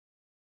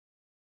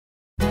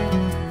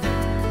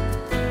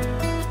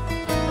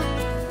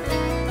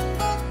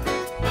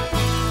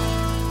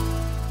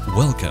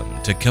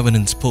Welcome to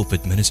Covenant's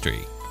Pulpit Ministry.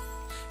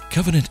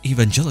 Covenant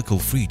Evangelical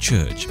Free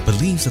Church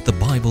believes that the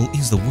Bible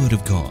is the Word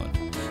of God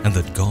and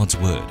that God's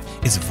Word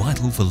is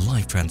vital for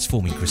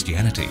life-transforming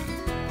Christianity.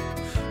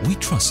 We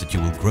trust that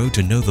you will grow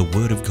to know the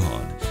Word of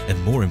God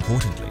and, more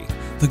importantly,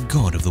 the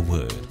God of the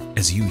Word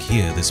as you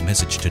hear this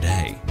message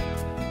today.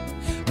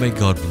 May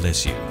God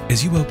bless you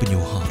as you open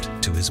your heart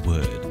to His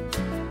Word.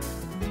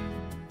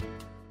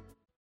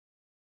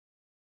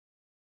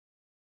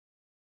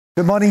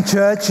 Good morning,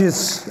 church.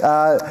 It's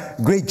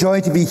great joy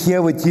to be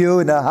here with you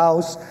in the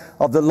house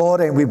of the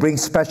Lord, and we bring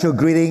special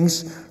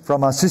greetings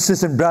from our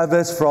sisters and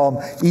brothers from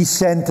East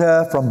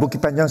Centre, from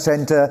Bukit Panjang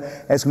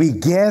Centre, as we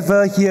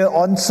gather here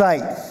on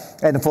site,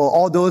 and for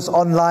all those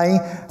online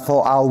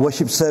for our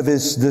worship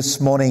service this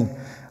morning.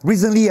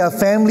 Recently, a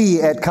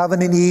family at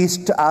Covenant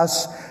East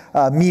asked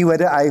me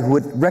whether I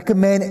would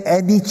recommend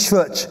any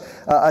church,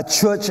 a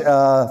church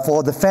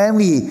for the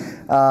family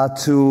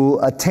to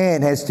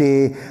attend as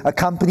they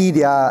accompany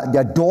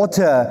their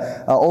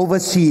daughter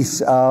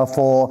overseas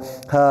for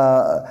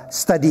her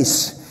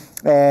studies.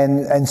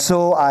 And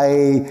so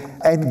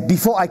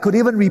before I could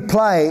even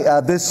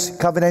reply, this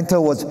covenanter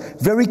was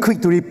very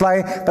quick to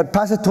reply. But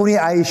Pastor Tony,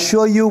 I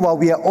assure you, while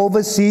we are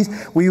overseas,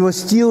 we will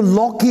still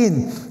log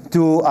in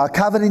to our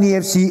Covenant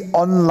EFC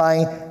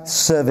online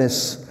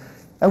service.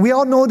 And we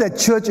all know that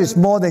church is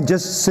more than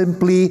just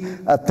simply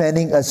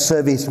attending a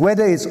service,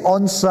 whether it's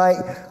on-site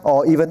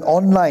or even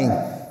online.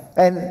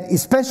 And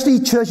especially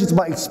church is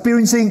about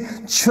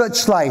experiencing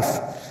church life,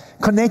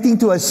 connecting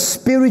to a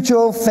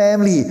spiritual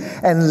family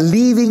and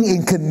living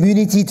in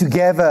community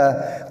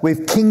together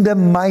with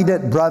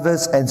kingdom-minded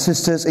brothers and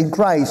sisters in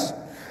Christ.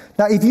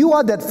 Now, if you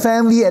are that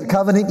family at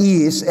Covenant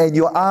East and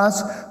you're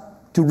asked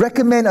to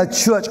recommend a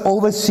church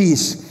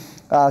overseas,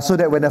 so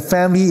that when a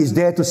family is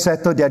there to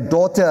settle their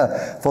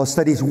daughter for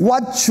studies,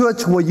 what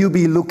church will you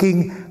be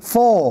looking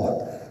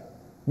for?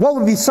 What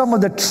would be some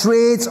of the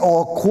traits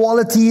or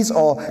qualities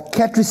or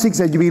characteristics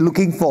that you'll be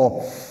looking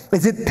for?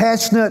 Is it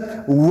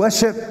passionate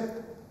worship,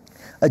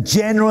 a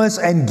generous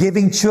and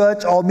giving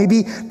church, or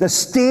maybe the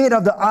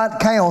state-of-the-art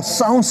kind of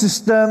sound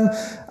system,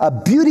 a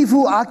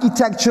beautiful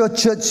architecture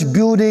church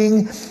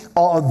building,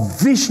 or a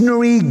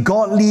visionary,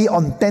 godly,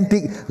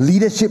 authentic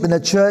leadership in the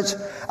church,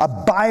 a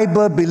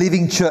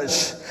Bible-believing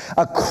church,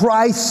 a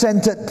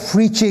Christ-centered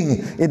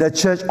preaching in the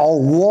church,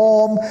 or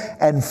warm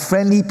and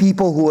friendly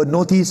people who will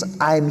notice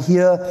I'm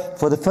here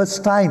for the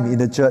first time in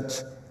the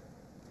church?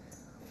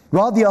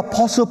 Well, the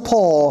Apostle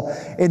Paul,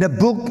 in a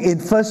book in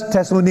 1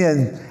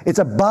 Thessalonians, is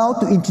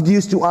about to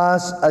introduce to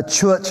us a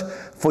church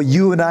for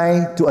you and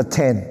I to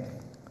attend.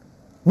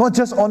 Not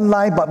just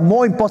online, but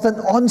more important,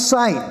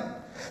 on-site.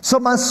 So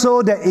much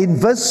so that in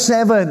verse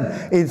 7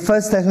 in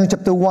 1 Thessalonians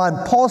chapter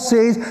 1, Paul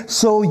says,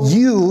 "So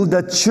you,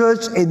 the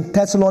church in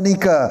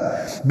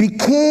Thessalonica,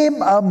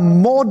 became a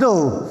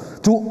model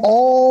to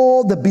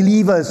all the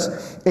believers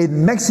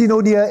in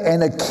Macedonia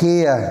and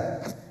Achaia."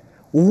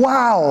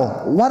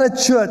 Wow, what a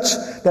church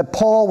that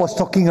Paul was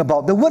talking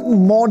about. The word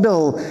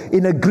model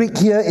in the Greek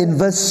here in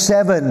verse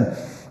 7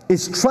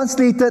 is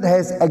translated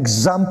as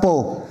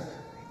example.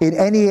 In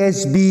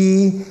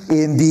NASB,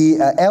 in the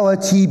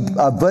LRT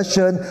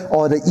version,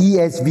 or the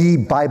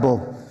ESV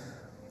Bible.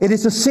 It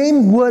is the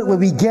same word where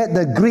we get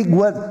the Greek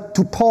word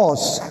to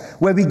pause,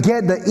 where we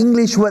get the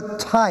English word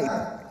type,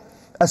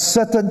 a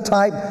certain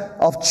type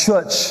of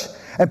church.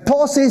 And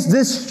Paul says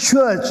this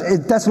church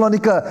in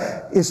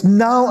Thessalonica is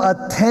now a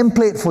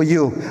template for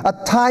you, a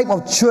type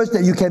of church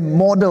that you can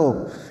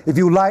model. If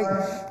you like,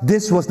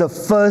 this was the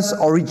first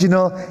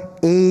original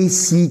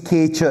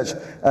ACK church,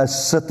 a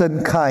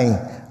certain kind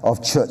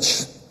of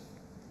church.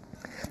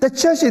 The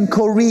church in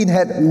Corinth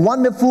had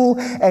wonderful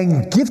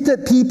and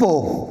gifted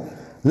people,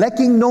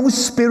 lacking no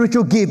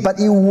spiritual gift, but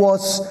it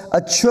was a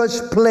church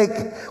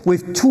plagued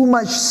with too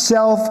much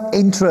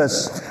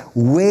self-interest,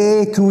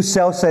 way too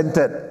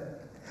self-centered.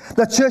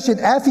 The church in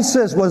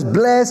Ephesus was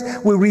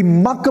blessed with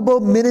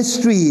remarkable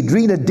ministry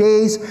during the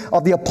days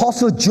of the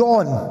Apostle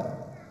John.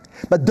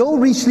 But though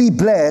richly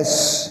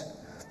blessed,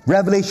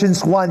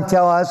 Revelations 1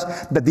 tells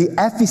us that the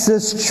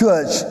Ephesus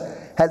church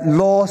had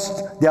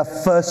lost their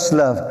first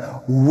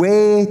love,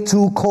 way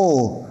too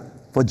cold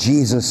for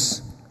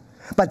Jesus.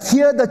 But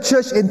here the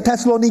church in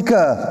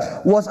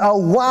Thessalonica was a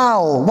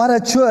wow, what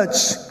a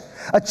church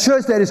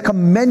that is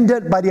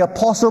commended by the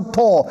Apostle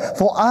Paul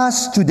for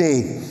us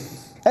today.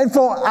 And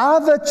for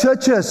other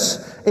churches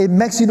in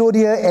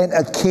Macedonia and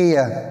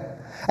Achaia.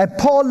 And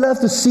Paul loved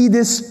to see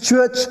this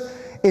church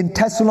in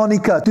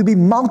Thessalonica to be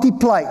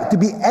multiplied, to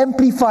be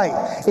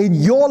amplified in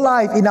your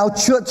life, in our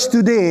church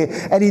today,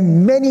 and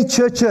in many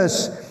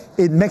churches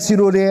in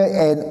Macedonia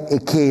and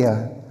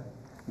Achaia.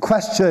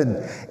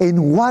 Question: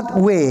 in what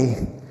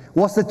way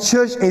was the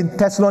church in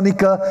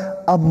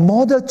Thessalonica a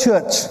model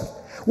church?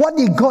 What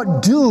did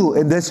God do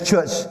in this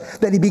church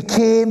that it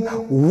became,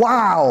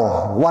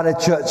 wow, what a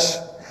church?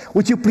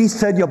 Would you please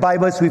turn your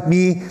Bibles with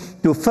me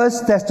to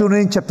 1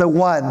 Thessalonians chapter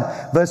 1,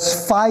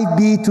 verse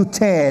 5b to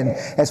 10,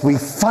 as we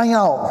find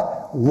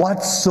out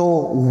what's so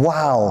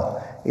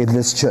wow in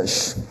this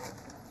church.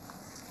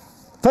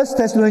 1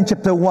 Thessalonians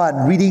chapter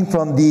 1, reading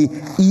from the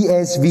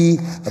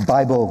ESV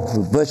Bible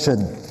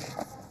version.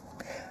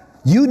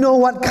 You know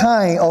what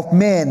kind of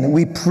men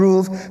we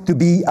proved to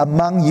be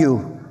among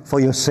you for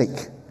your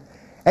sake.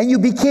 And you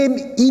became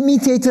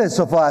imitators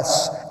of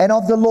us and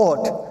of the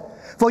Lord.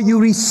 For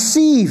you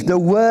received the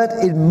word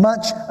in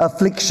much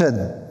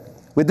affliction,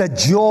 with the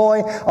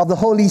joy of the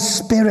Holy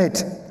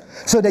Spirit,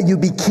 so that you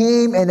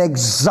became an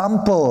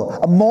example,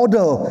 a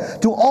model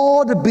to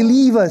all the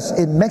believers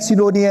in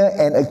Macedonia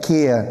and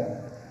Achaia.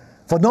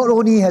 For not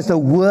only has the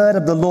word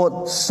of the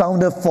Lord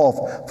sounded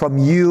forth from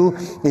you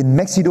in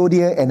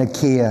Macedonia and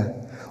Achaia,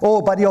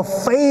 but your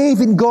faith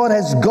in God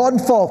has gone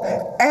forth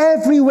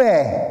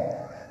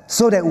everywhere,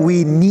 so that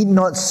we need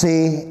not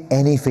say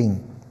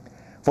anything.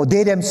 For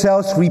they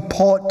themselves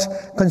report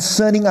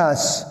concerning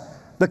us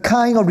the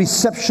kind of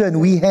reception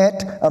we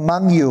had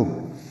among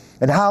you,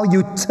 and how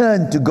you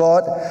turned to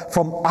God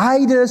from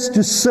idols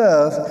to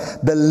serve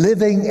the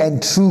living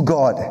and true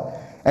God,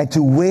 and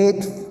to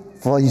wait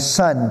for His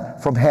Son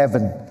from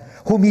heaven,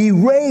 whom He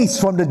raised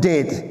from the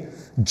dead,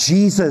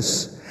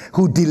 Jesus,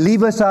 who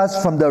delivers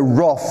us from the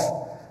wrath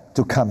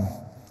to come.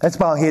 Let's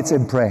bow our heads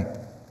and pray.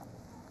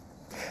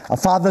 Our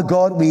Father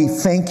God, we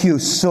thank you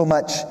so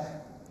much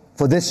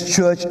for this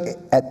church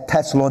at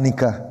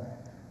Thessalonica.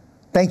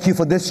 Thank you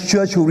for this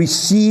church who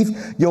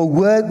received your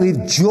word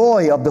with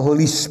joy of the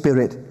Holy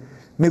Spirit.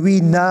 May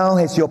we now,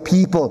 as your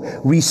people,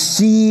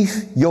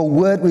 receive your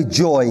word with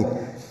joy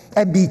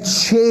and be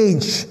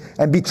changed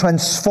and be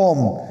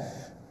transformed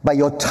by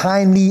your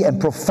timely and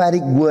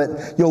prophetic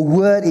word, your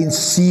word in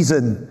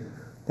season,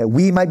 that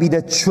we might be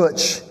the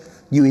church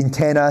you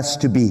intend us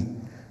to be.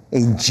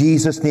 In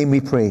Jesus' name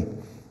we pray.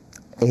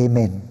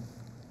 Amen.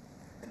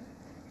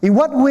 In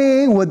what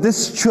way was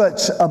this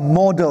church a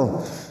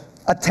model,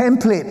 a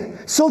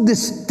template, so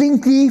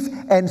distinctive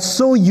and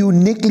so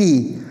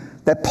uniquely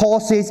that Paul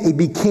says it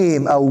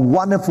became a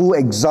wonderful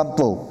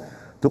example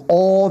to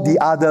all the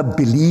other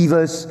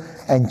believers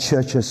and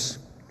churches?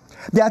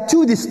 There are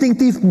two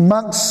distinctive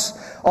marks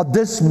of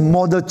this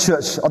model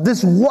church, of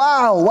this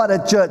wow, what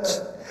a church.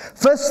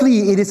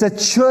 Firstly, it is a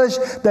church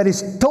that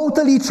is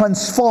totally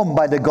transformed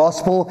by the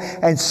gospel,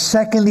 and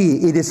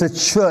secondly, it is a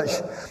church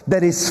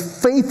that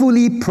is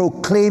faithfully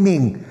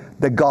proclaiming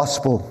the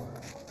gospel.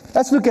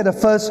 Let's look at the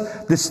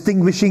first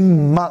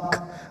distinguishing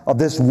mark of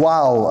this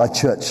wow, a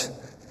church.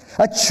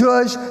 A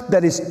church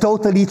that is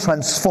totally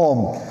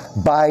transformed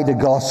by the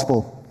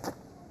gospel.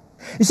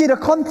 You see, the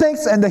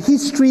context and the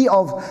history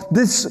of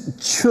this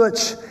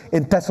church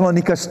in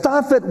Thessalonica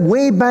started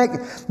way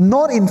back,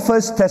 not in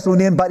 1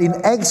 Thessalonians, but in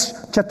Acts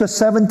chapter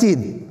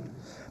 17.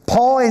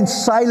 Paul and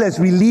Silas,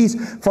 released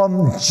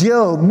from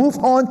jail, moved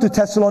on to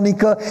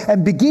Thessalonica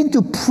and began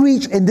to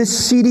preach in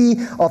this city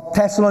of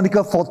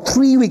Thessalonica for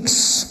 3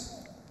 weeks.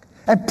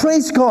 And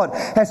praise God,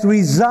 as a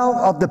result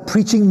of the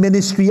preaching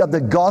ministry of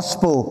the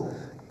gospel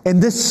in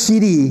this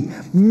city,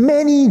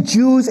 many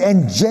Jews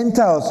and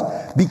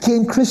Gentiles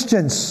became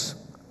Christians.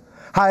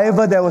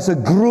 However, there was a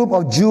group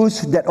of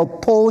Jews that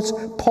opposed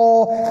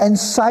Paul and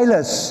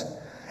Silas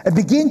and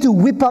began to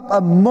whip up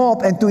a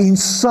mob and to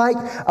incite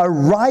a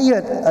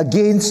riot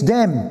against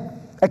them,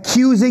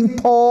 accusing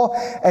Paul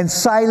and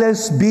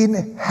Silas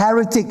being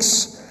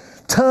heretics,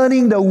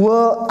 turning the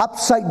world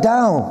upside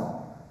down.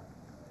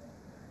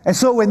 And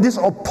so when these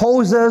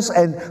opposers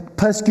and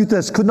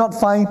persecutors could not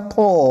find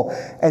Paul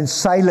and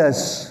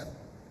Silas,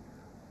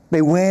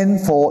 they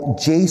went for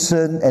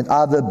Jason and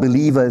other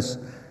believers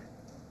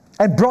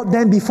and brought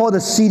them before the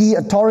city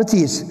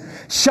authorities,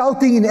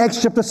 shouting in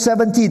Acts chapter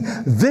 17,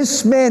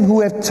 "This men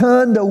who have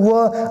turned the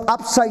world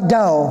upside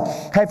down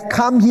have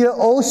come here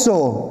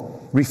also,"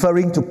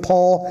 referring to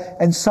Paul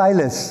and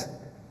Silas.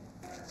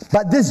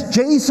 "But this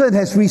Jason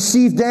has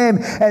received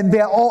them, and they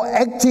are all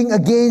acting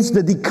against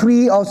the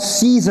decree of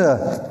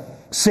Caesar,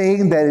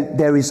 saying that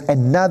there is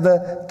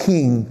another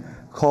king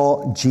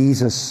called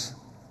Jesus."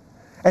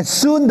 And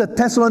soon the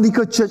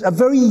Thessalonica church, a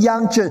very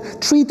young church,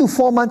 3 to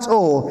 4 months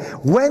old,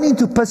 went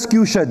into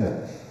persecution.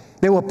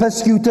 They were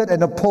persecuted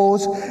and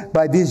opposed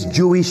by these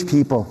Jewish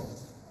people.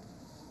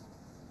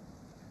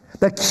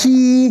 The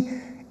key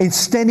in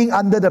standing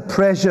under the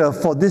pressure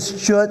for this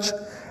church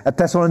at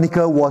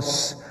Thessalonica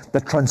was the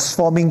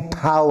transforming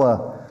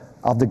power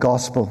of the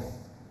gospel.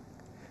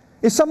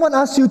 If someone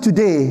asks you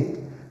today,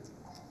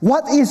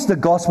 what is the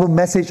gospel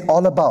message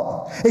all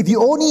about? If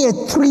you only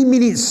had 3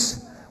 minutes,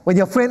 when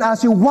your friend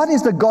asks you, what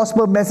is the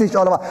gospel message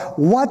all about?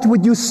 What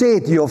would you say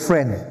to your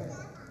friend?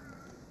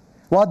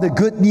 Well, the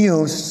good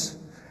news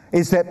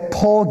is that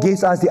Paul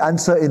gives us the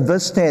answer in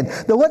verse 10.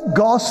 The word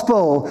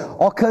gospel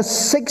occurs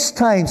 6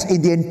 times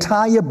in the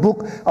entire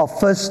book of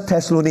 1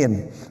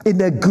 Thessalonians. In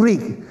the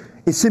Greek,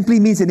 it simply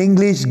means in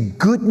English,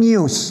 good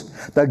news.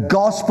 The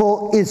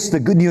gospel is the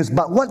good news.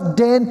 But what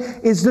then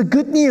is the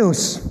good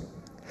news?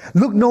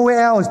 Look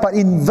nowhere else, but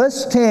in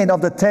verse 10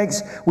 of the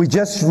text we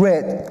just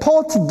read,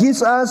 Paul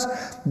gives us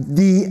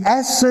the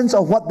essence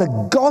of what the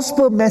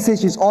gospel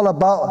message is all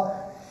about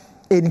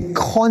in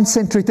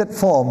concentrated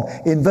form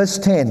in verse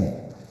 10.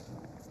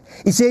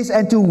 It says,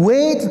 and to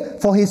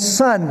wait for his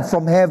Son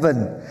from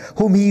heaven,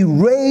 whom he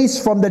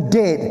raised from the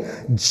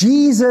dead,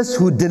 Jesus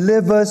who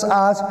delivers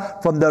us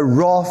from the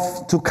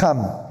wrath to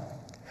come.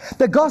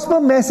 The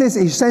gospel message is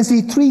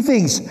essentially three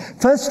things.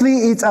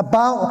 Firstly, it's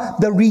about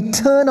the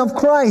return of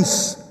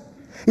Christ.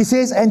 It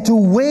says, and to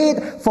wait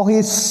for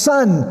his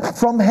Son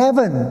from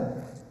heaven.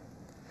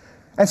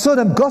 And so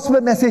the gospel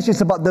message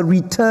is about the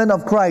return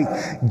of Christ.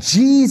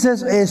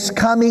 Jesus is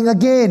coming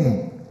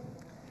again.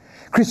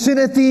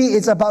 Christianity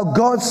is about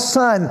God's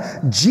Son,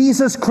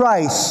 Jesus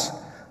Christ,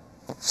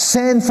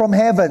 sent from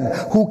heaven,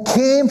 who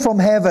came from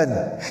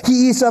heaven.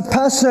 He is a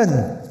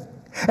person.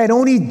 And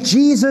only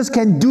Jesus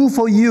can do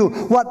for you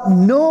what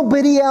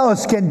nobody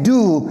else can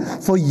do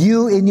for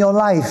you in your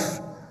life.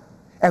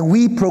 And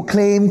we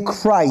proclaim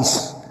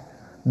Christ,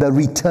 the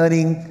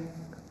returning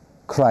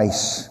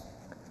Christ.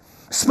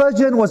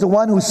 Spurgeon was the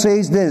one who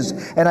says this,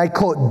 and I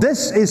quote,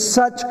 "This is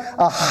such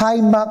a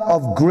high mark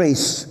of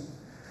grace,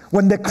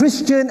 when the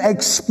Christian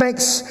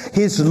expects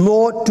his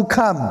Lord to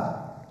come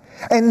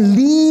and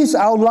lives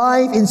our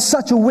life in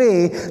such a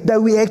way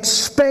that we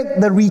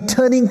expect the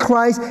returning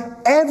Christ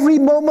every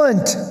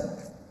moment."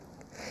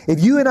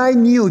 If you and I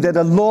knew that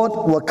the Lord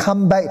will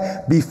come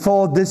back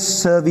before this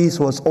service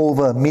was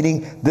over,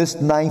 meaning this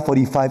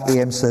 9:45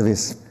 a.m.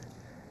 service,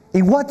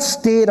 in what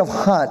state of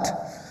heart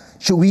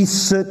should we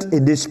sit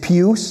in these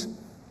pews?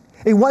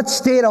 In what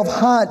state of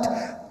heart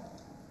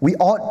we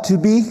ought to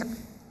be?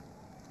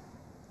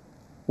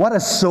 What a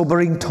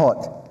sobering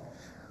thought,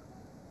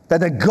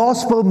 that the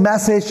gospel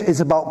message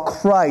is about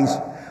Christ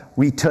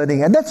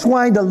returning. And that's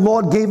why the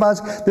Lord gave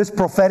us this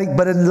prophetic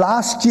burden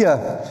last year,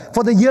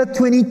 for the year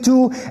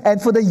 22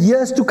 and for the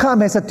years to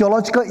come, as a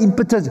theological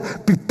impetus,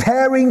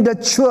 preparing the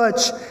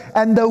church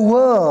and the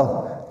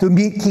world to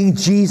meet King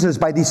Jesus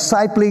by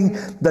discipling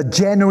the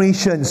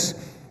generations,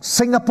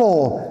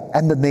 Singapore,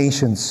 and the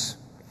nations.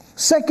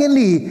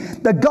 Secondly,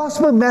 the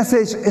gospel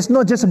message is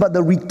not just about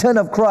the return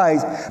of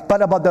Christ,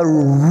 but about the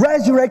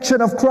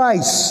resurrection of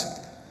Christ.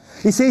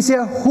 It says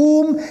here,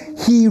 whom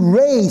he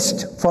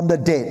raised from the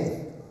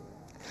dead.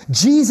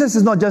 Jesus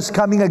is not just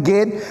coming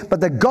again, but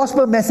the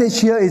gospel message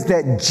here is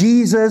that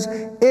Jesus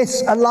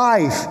is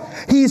alive.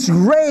 He is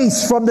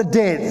raised from the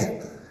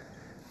dead.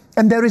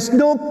 And there is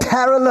no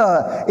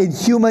parallel in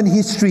human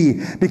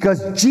history,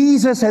 because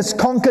Jesus has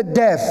conquered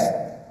death.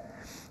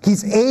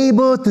 He's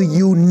able to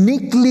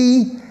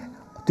uniquely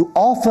to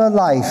offer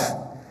life,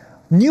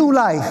 new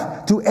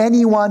life, to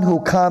anyone who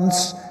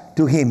comes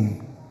to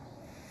him.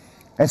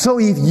 And so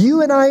if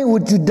you and I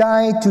were to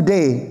die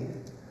today,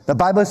 the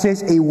Bible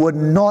says it would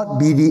not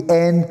be the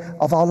end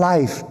of our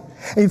life.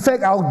 In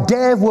fact, our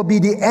death will be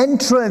the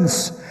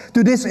entrance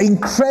to this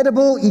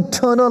incredible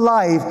eternal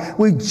life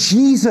with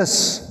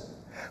Jesus,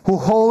 who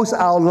holds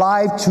our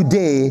life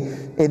today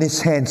in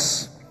his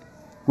hands.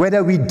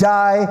 Whether we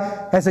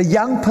die as a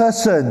young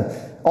person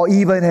or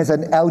even as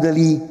an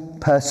elderly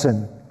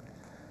person.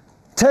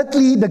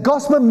 Thirdly, the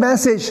gospel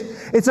message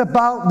is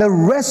about the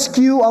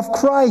rescue of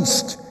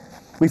Christ.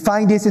 We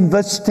find this in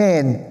verse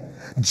 10.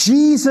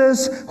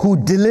 Jesus who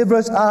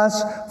delivers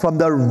us from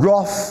the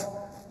wrath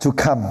to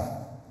come.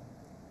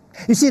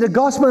 You see, the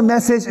gospel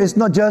message is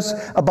not just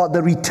about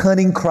the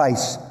returning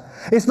Christ.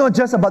 It's not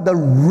just about the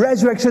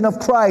resurrection of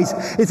Christ.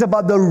 It's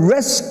about the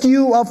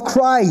rescue of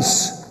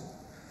Christ.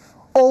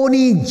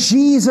 Only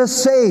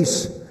Jesus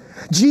saves.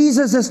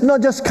 Jesus is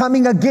not just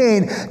coming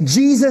again.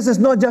 Jesus is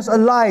not just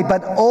alive,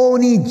 but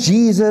only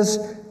Jesus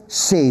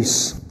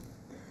saves.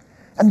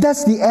 And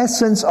that's the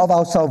essence of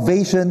our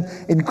salvation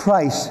in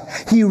Christ.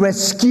 He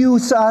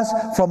rescues us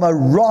from a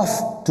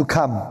wrath to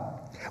come.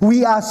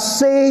 We are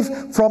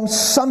saved from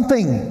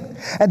something.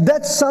 And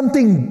that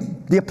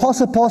something, the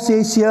Apostle Paul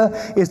says here,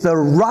 is the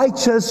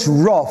righteous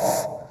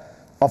wrath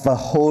of a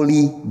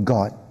holy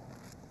God.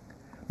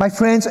 My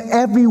friends,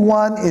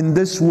 everyone in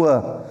this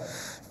world,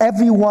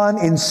 everyone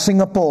in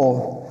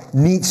Singapore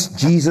needs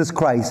Jesus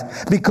Christ,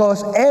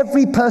 because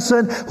every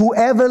person who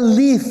ever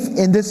lived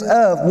in this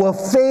earth will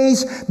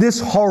face this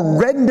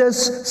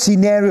horrendous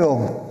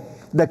scenario,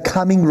 the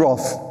coming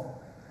wrath,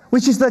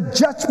 which is the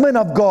judgment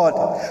of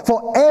God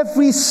for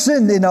every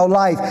sin in our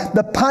life,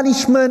 the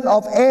punishment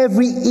of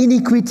every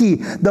iniquity,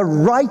 the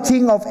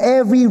righting of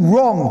every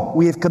wrong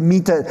we have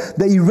committed,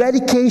 the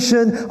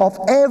eradication of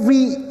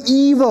every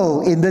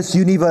evil in this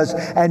universe,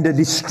 and the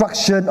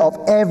destruction of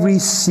every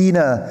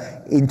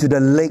sinner into the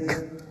lake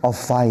of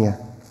fire.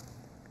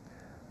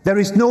 There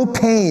is no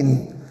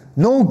pain,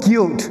 no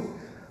guilt,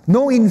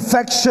 no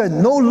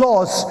infection, no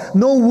loss,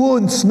 no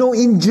wounds, no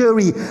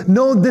injury,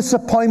 no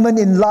disappointment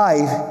in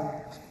life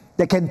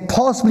that can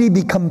possibly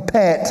be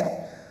compared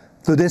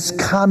to this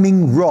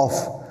coming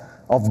wrath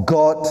of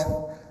God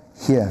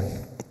here.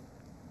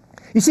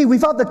 You see,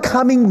 without the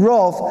coming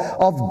wrath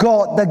of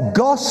God, the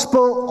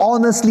gospel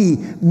honestly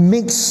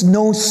makes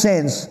no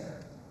sense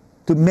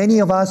to many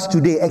of us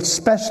today,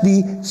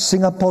 especially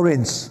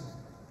Singaporeans.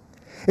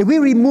 If we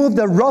remove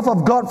the wrath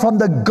of God from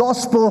the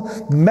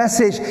gospel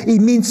message, it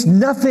means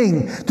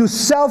nothing to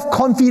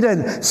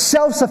self-confident,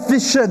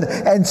 self-sufficient,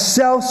 and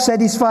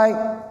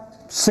self-satisfied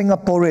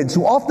Singaporeans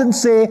who often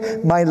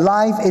say, my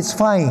life is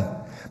fine,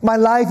 my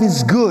life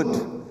is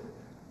good,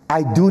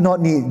 I do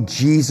not need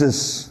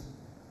Jesus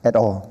at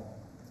all.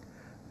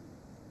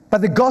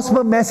 But the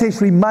gospel message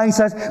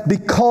reminds us,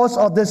 because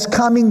of this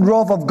coming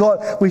wrath of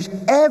God, which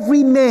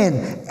every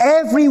man,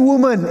 every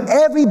woman,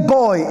 every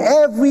boy,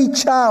 every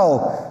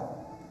child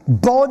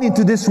born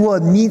into this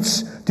world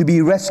needs to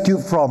be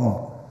rescued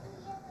from,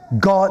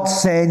 God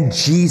sent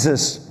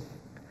Jesus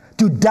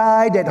to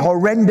die that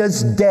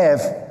horrendous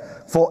death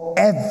for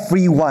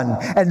everyone,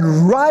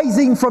 and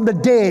rising from the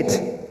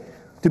dead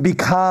to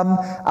become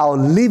our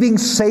living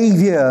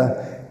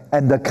Savior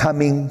and the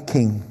coming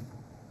King.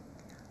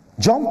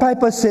 John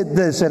Piper said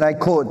this, and I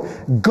quote,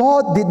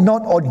 God did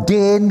not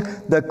ordain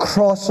the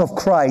cross of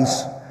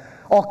Christ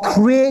or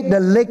create the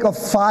lake of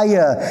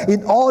fire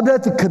in order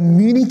to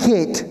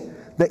communicate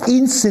the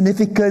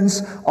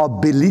insignificance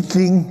of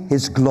belittling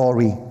His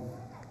glory.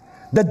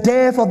 The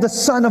death of the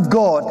Son of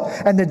God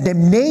and the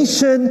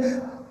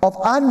damnation of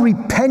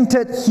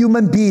unrepented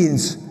human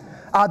beings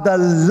are the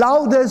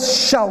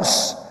loudest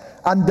shouts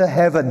under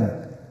heaven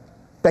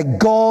that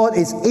God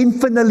is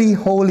infinitely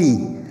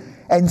holy,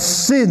 and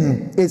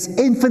sin is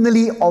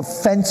infinitely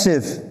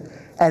offensive,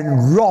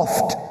 and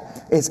wrath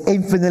is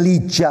infinitely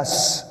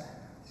just,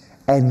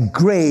 and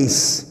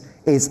grace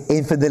is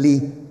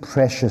infinitely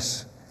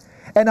precious.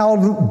 And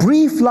our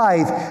brief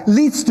life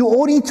leads to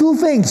only two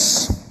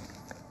things: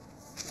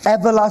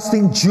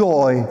 everlasting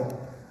joy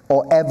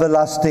or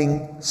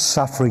everlasting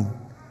suffering.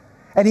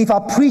 And if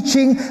our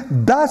preaching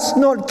does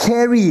not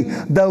carry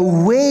the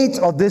weight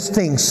of these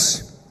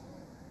things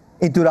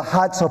into the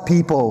hearts of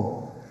people,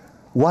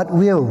 what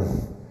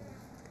will?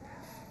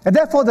 And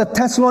therefore the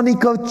Thessalonian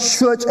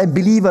church and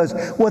believers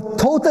were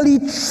totally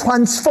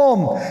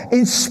transformed,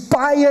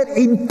 inspired,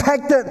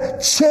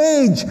 impacted,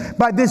 changed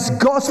by this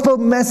gospel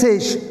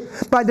message,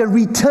 by the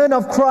return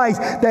of Christ,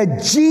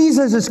 that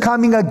Jesus is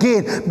coming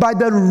again, by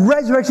the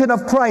resurrection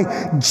of Christ,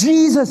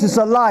 Jesus is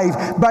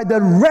alive, by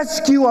the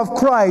rescue of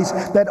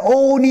Christ, that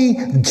only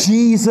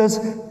Jesus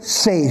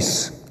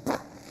saves.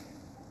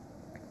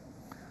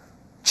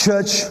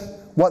 Church,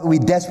 what we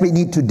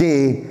desperately need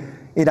today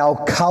in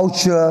our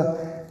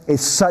culture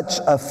is such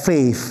a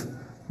faith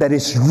that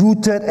is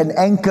rooted and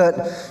anchored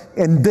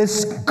in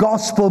this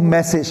gospel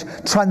message,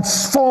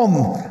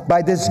 transformed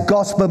by this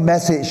gospel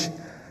message,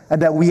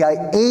 and that we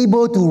are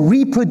able to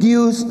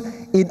reproduce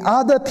in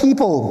other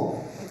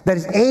people, that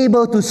is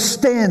able to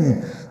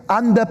stand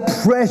under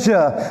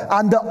pressure,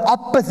 under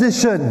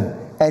opposition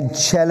and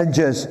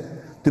challenges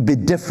to be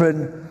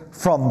different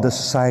from the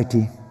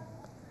society.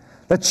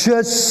 The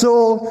church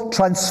so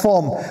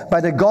transformed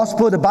by the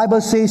gospel, the Bible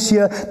says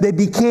here, they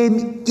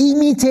became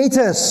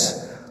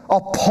imitators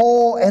of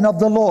Paul and of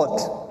the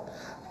Lord.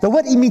 The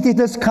word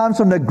imitators comes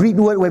from the Greek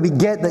word where we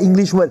get the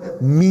English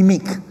word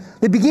mimic.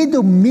 They begin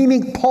to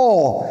mimic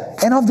Paul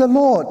and of the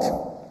Lord.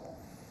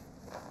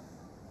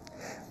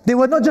 They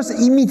were not just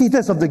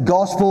imitators of the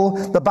gospel.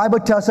 The Bible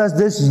tells us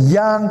this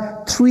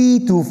young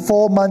 3 to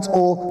 4 months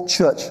old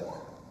church,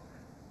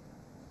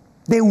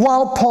 they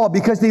wowed Paul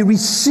because they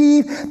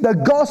received the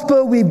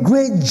gospel with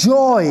great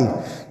joy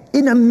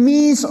in the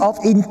midst of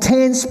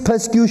intense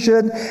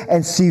persecution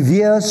and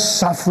severe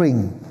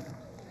suffering.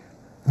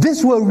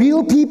 These were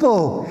real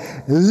people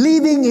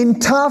living in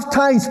tough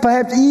times,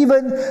 perhaps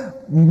even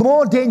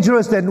more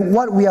dangerous than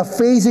what we are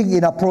facing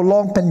in a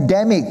prolonged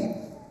pandemic.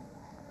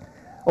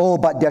 Oh,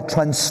 but their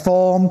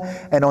transformed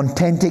and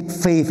authentic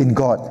faith in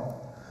God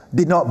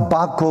did not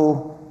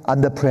buckle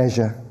under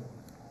pressure.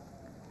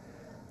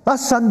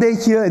 Last Sunday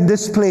here in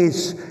this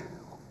place,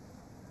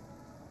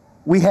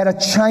 we had a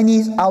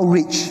Chinese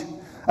outreach,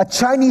 a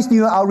Chinese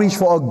New Year outreach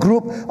for a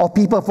group of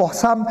people, for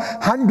some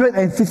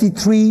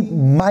 153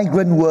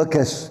 migrant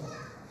workers.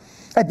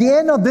 At the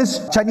end of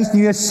this Chinese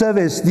New Year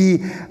service, the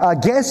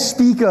guest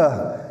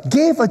speaker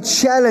gave a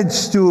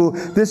challenge to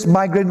these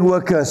migrant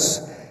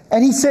workers.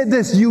 And he said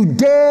this: you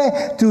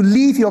dare to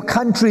leave your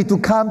country to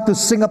come to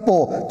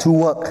Singapore to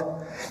work.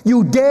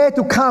 You dare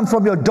to come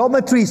from your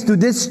dormitories to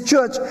this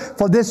church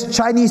for this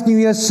Chinese New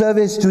Year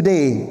service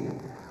today.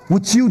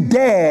 Would you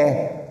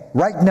dare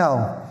right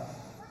now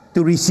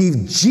to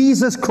receive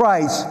Jesus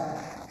Christ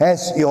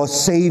as your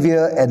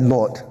Savior and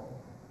Lord?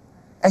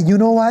 And you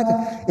know what?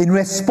 In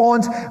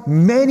response,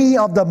 many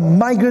of the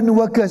migrant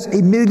workers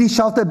immediately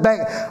shouted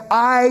back,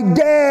 I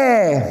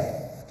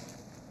dare!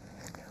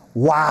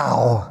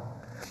 Wow!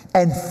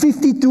 And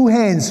 52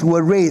 hands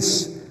were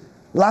raised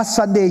last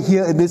Sunday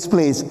here in this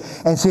place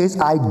and says,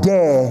 I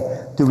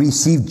dare to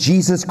receive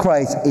Jesus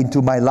Christ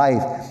into my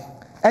life.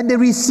 And they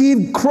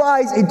received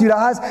Christ into their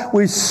hearts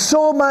with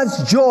so much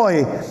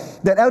joy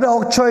that Elder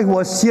Hock Choi, who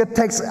was here,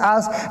 texts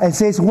us and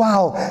says,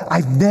 wow,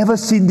 I've never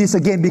seen this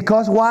again.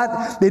 Because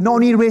what? They not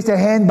only raised their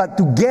hand, but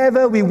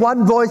together with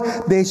one voice,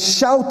 they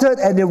shouted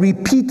and they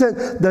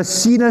repeated the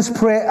sinner's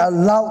prayer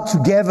aloud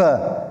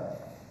together,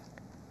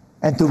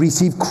 and to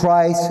receive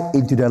Christ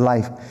into their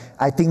life.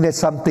 I think that's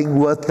something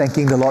worth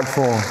thanking the Lord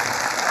for.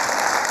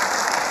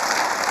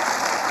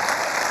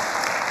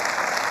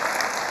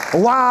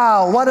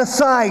 Wow, what a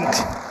sight!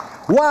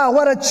 Wow,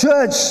 what a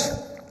church!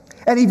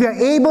 And if you're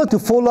able to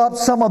follow up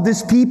some of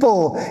these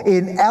people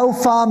in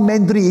Alpha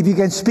Mandarin, if you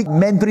can speak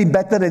Mandarin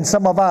better than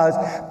some of us,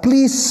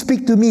 please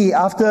speak to me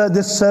after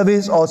this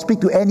service or speak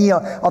to any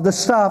of the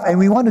staff, and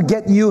we want to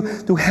get you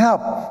to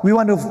help. We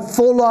want to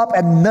follow up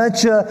and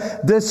nurture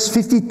this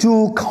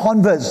 52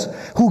 converts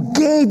who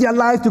gave their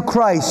life to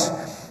Christ,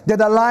 that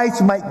their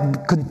lives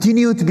might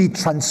continue to be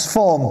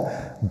transformed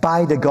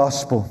by the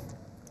gospel.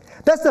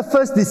 That's the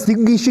first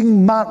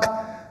distinguishing mark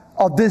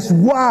of this.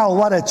 Wow,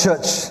 what a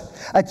church!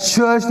 A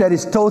church that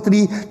is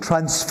totally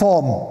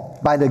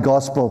transformed by the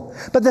gospel.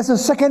 But there's a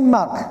second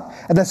mark.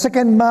 And the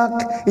second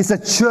mark is a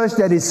church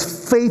that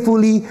is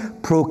faithfully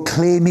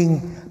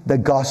proclaiming the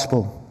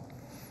gospel.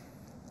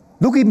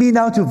 Look at me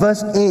now to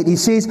verse 8. It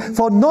says,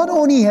 "For not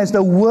only has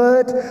the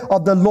word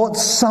of the Lord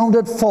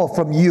sounded forth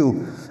from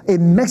you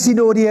in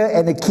Macedonia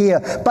and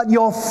Achaia, but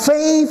your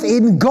faith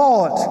in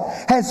God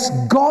has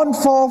gone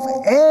forth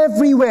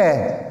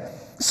everywhere,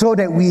 so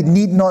that we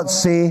need not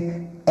say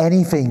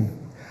anything."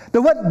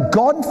 The word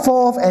 "gone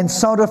forth" and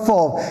 "sounded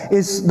forth"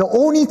 is the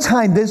only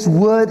time this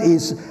word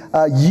is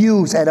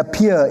used and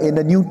appear in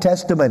the New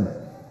Testament.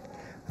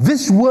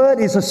 This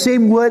word is the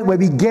same word where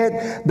we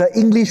get the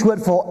English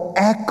word for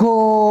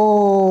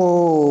echo.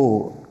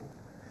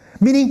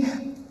 Meaning,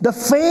 the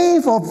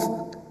faith of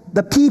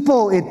the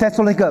people in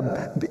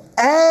Thessalonica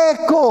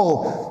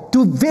echo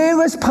to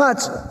various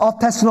parts of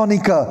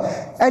Thessalonica.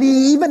 And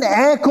he even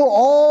echoed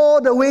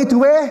all the way to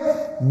where?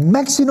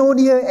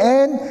 Macedonia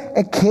and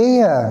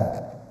Achaia.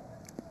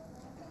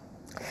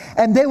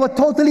 And they were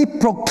totally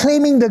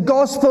proclaiming the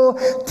gospel,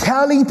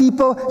 telling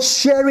people,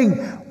 sharing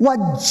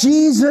what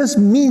Jesus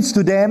means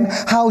to them,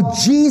 how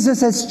Jesus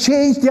has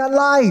changed their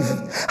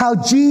life, how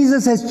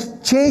Jesus has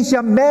changed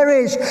their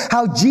marriage,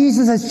 how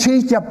Jesus has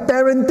changed their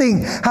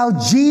parenting, how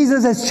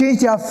Jesus has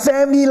changed their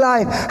family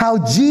life, how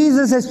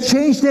Jesus has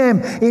changed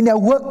them in their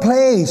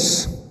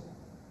workplace.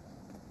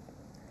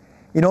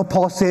 You know,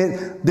 Paul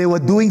said they were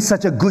doing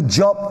such a good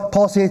job.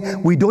 Paul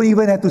said, we don't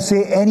even have to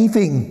say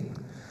anything.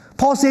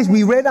 Paul says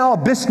we ran out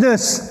of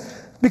business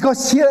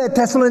because here at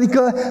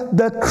Thessalonica,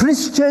 the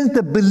Christians,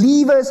 the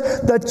believers,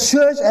 the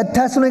church at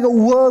Thessalonica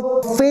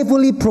were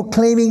faithfully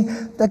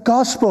proclaiming the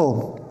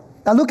gospel.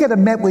 Now look at the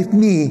map with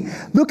me.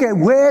 Look at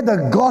where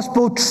the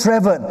gospel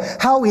traveled,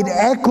 how it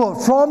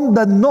echoed from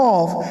the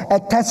north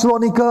at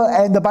Thessalonica,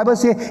 and the Bible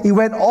says it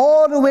went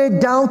all the way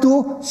down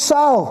to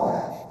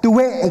south, to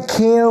where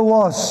Achaia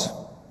was.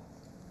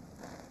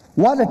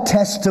 What a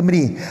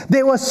testimony.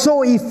 They were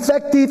so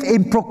effective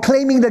in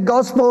proclaiming the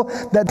gospel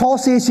that Paul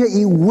says here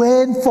it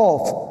went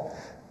forth.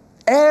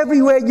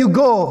 Everywhere you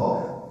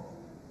go,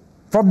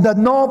 from the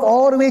north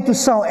all the way to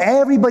south,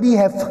 everybody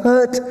have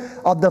heard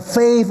of the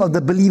faith of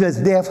the believers.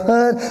 They have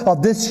heard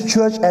of this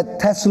church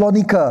at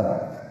Thessalonica.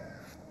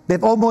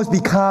 They've almost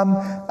become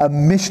a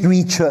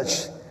missionary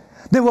church.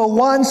 They were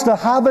once the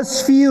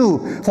harvest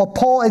field for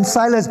Paul and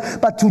Silas,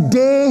 but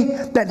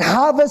today that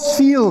harvest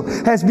field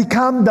has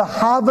become the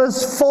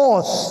harvest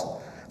force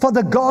for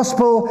the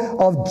gospel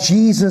of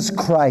Jesus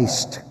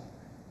Christ.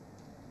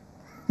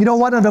 You know,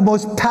 one of the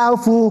most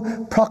powerful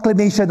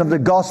proclamations of the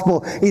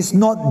gospel is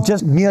not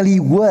just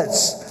merely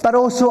words, but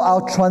also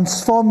our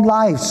transformed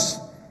lives.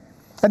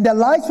 And their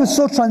lives were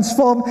so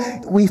transformed,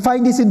 we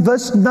find this in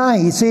verse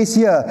 9. It says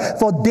here,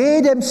 "For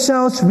they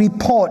themselves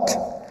report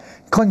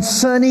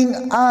concerning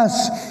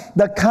us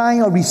the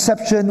kind of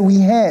reception we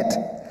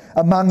had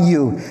among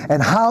you,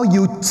 and how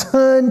you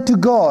turned to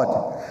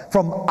God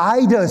from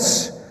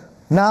idols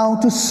now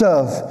to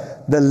serve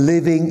the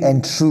living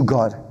and true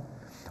God."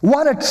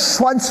 What a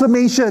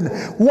transformation,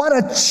 what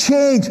a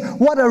change,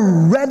 what a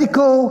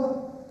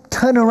radical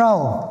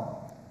turnaround.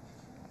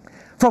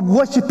 From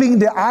worshipping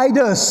the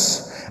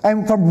idols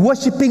and from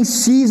worshipping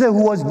Caesar,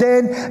 who was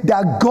then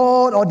their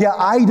god or their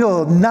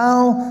idol,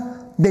 now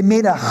they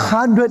made a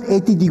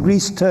 180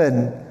 degrees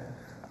turn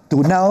to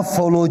now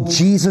follow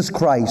Jesus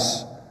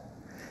Christ.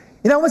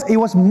 In other words, it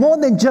was more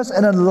than just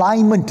an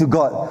alignment to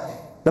God.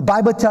 The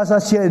Bible tells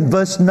us here in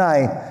verse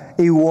 9,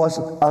 it was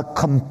a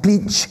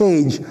complete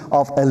change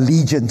of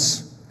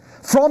allegiance.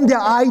 From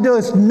their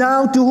idols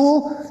now to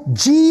who?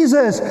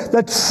 Jesus,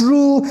 the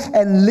true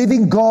and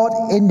living God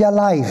in their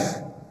life.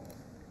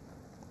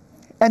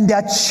 And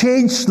their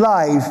changed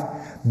life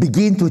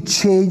begin to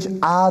change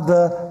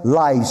other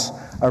lives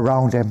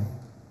around them.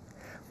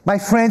 My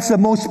friends, the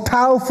most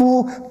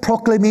powerful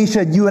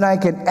proclamation you and I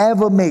can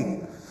ever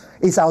make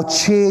is our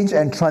change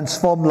and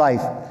transformed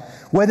life.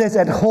 Whether it's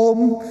at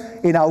home,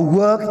 in our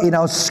work, in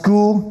our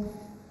school,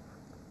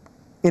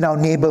 in our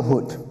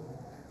neighborhood,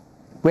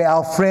 where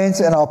our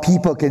friends and our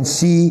people can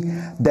see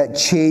that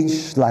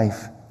changed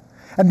life.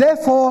 And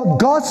therefore,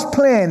 God's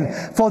plan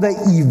for the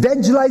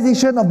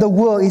evangelization of the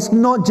world is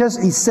not just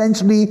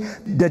essentially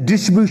the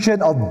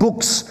distribution of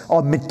books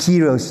or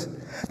materials,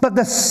 but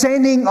the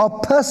sending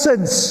of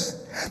persons,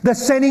 the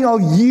sending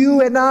of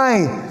you and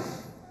I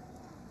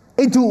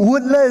into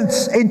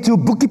Woodlands, into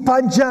Bukit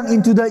Panjang,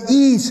 into the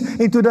east,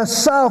 into the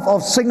south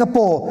of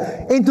Singapore,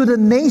 into the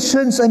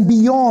nations and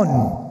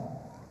beyond.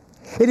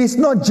 It is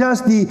not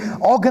just the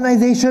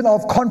organization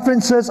of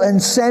conferences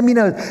and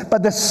seminars,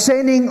 but the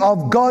sending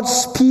of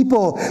God's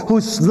people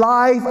whose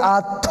lives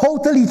are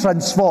totally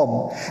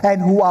transformed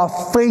and who are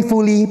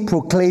faithfully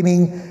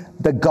proclaiming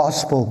the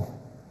gospel.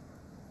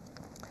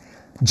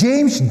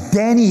 James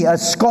Denney, a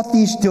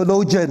Scottish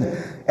theologian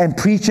and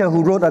preacher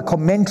who wrote a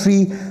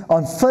commentary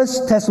on 1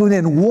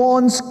 Thessalonians,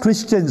 warns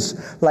Christians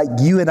like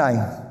you and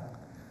I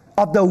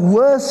of the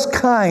worst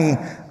kind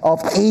of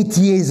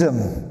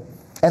atheism.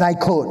 And I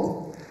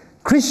quote,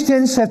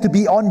 "Christians have to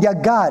be on their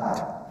guard,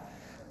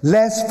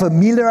 lest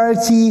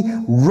familiarity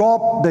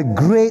rob the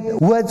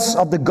great words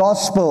of the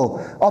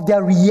gospel of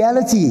their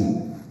reality,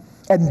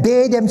 and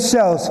they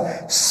themselves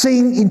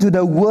sink into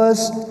the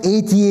worst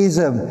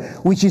atheism,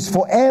 which is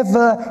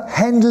forever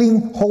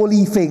handling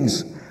holy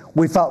things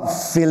without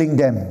feeling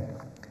them."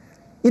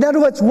 In other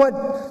words,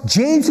 what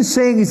James is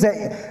saying is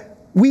that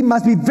we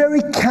must be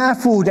very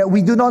careful that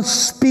we do not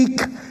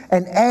speak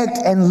and act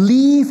and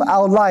live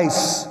our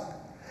lives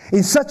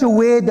in such a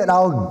way that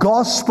our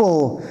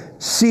gospel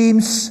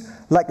seems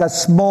like a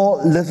small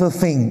little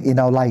thing in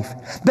our life.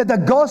 That the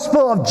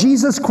gospel of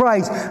Jesus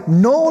Christ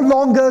no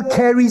longer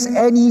carries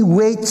any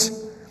weight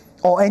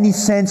or any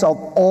sense of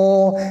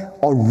awe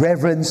or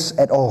reverence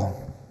at all.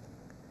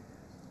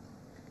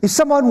 If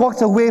someone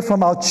walks away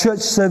from our church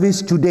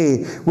service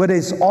today, whether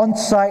it's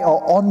on-site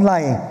or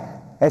online,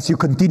 as you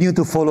continue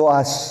to follow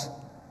us,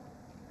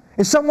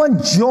 if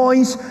someone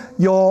joins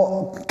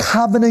your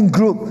covenant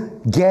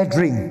group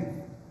gathering,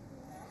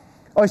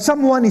 or if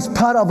someone is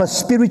part of a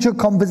spiritual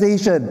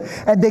conversation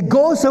and they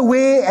goes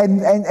away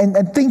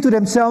and think to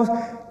themselves,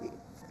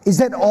 is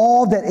that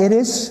all that it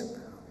is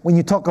when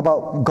you talk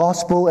about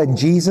gospel and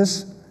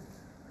Jesus?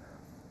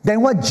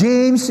 Then what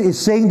James is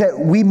saying, that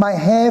we might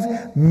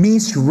have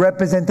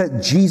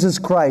misrepresented Jesus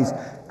Christ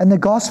and the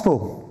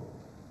gospel.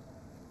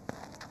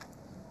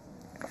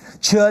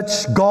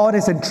 Church, God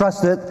has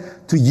entrusted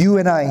to you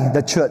and I,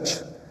 the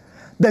church,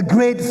 the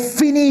great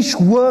finished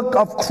work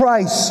of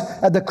Christ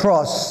at the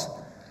cross.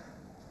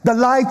 The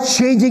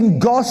life-changing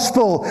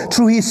gospel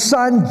through His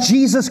Son,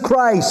 Jesus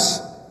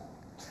Christ.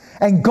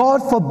 And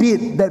God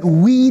forbid that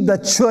we, the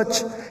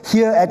church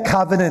here at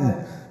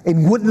Covenant,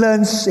 in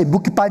Woodlands, in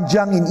Bukit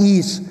Panjang, in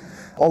East,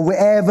 or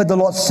wherever the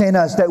Lord sent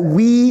us, that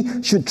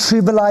we should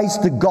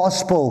trivialize the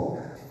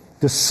gospel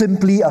to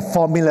simply a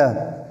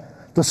formula,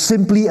 to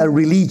simply a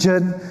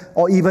religion,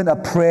 or even a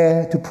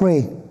prayer to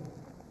pray.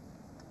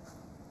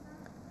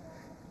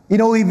 You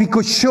know, if we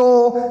could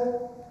show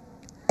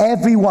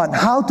everyone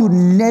how to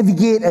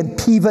navigate and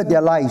pivot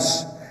their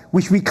lives,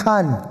 which we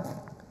can't.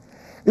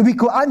 If we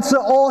could answer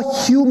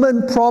all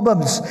human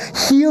problems,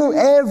 heal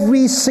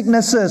every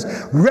sicknesses,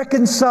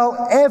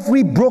 reconcile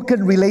every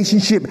broken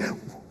relationship,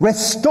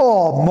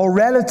 restore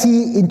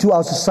morality into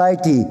our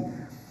society,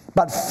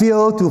 but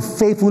fail to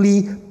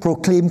faithfully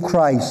proclaim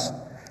Christ,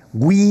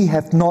 we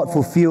have not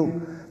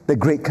fulfilled the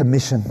Great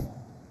Commission.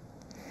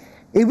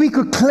 If we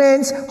could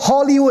cleanse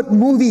Hollywood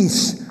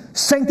movies,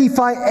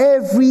 sanctify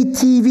every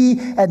TV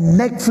and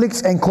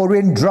Netflix and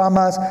Korean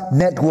dramas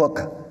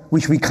network,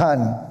 which we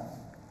can't,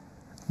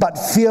 but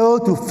fail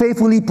to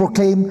faithfully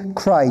proclaim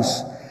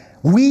Christ,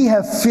 we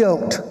have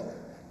failed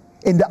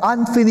in the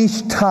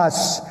unfinished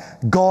task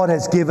God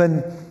has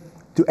given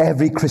to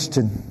every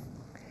Christian.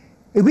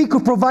 If we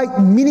could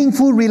provide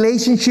meaningful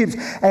relationships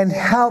and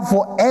help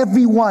for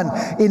everyone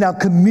in our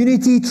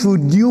community through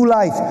New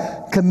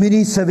Life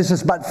community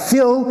services, but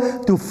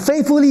fail to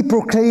faithfully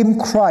proclaim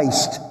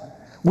Christ,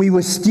 we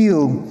will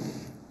still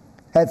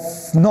have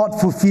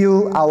not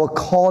fulfilled our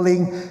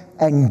calling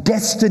and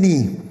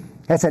destiny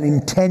as an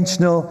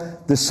intentional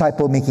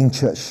disciple-making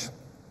church.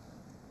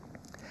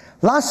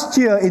 Last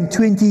year in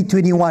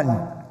 2021,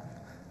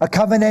 a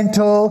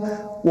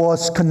covenantal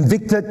was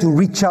convicted to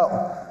reach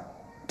out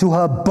to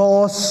her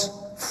boss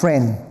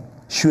friend,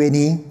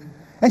 Xueni.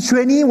 And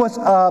Xueni was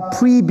a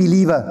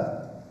pre-believer.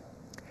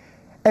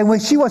 And when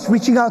she was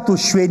reaching out to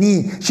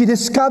Xueni, she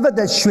discovered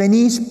that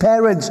Xueni's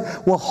parents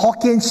were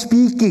Hokkien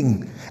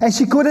speaking. And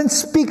she couldn't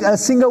speak a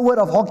single word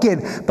of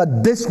Hokkien.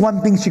 But this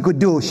one thing she could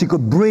do, she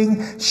could bring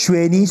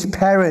Xueni's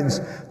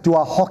parents to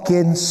a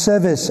Hokkien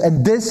service.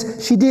 And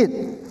this she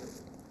did.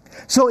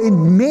 So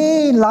in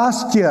May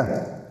last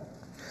year,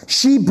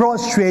 she brought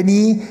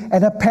Xueni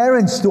and her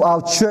parents to our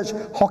church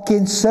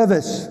Hokkien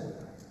service.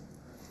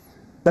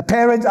 The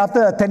parents,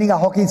 after attending our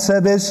Hokkien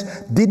service,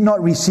 did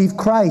not receive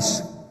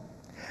Christ.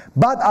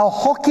 But our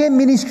Hokkien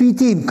ministry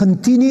team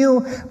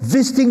continue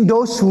visiting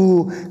those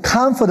who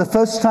come for the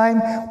first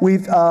time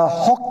with a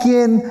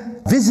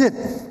Hokkien visit.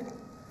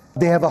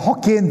 They have a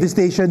Hokkien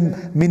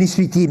visitation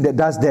ministry team that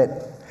does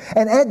that.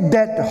 And at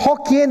that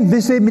Hokkien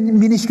visit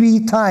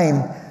ministry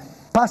time,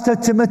 Pastor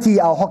Timothy,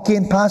 our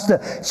Hokkien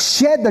pastor,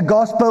 shared the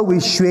gospel with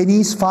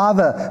Xueni's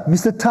father,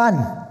 Mr.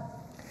 Tan.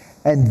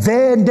 And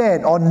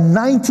then, on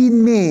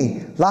 19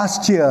 May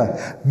last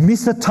year,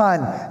 Mr.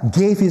 Tan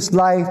gave his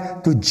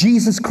life to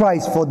Jesus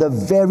Christ for the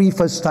very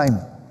first time.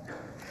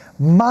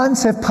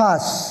 Months have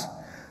passed.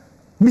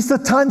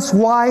 Mr. Tan's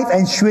wife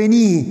and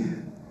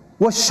Xueni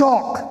were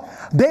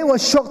shocked. They were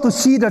shocked to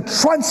see the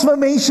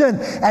transformation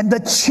and the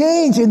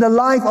change in the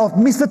life of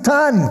Mr.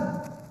 Tan.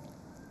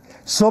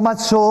 So much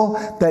so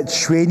that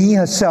Shweni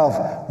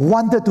herself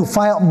wanted to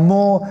find out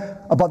more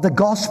about the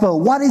gospel.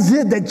 What is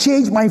it that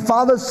changed my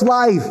father's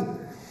life?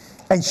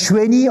 And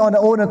Shweni, on her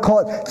own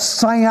accord,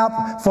 signed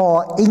up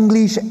for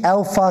English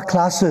Alpha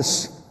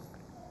classes.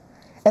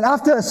 And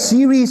after a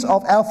series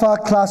of Alpha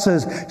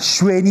classes,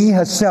 Shweni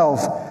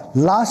herself,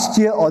 last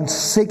year on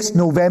 6th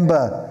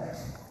November,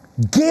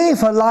 gave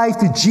her life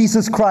to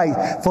Jesus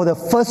Christ for the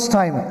first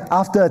time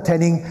after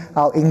attending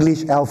our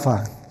English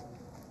Alpha.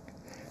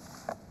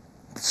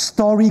 The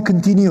story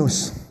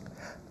continues.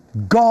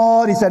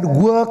 God is at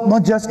work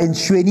not just in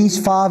Shweni's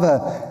father,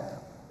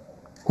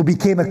 who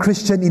became a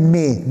Christian in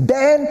May.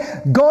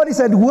 Then God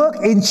is at work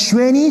in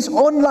Shweni's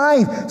own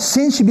life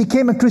since she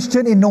became a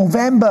Christian in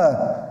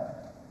November.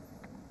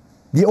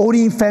 The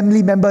only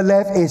family member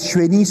left is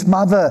Shweni's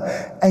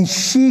mother, and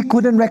she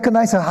couldn't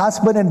recognize her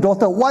husband and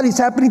daughter. What is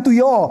happening to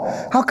you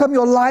all? How come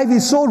your life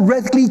is so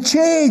radically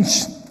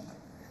changed?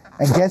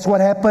 And guess what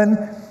happened?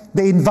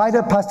 They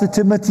invited Pastor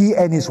Timothy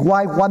and his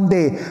wife one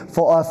day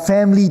for a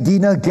family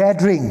dinner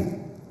gathering.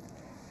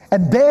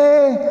 And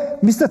there,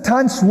 Mr.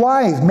 Tan's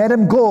wife,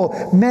 Madam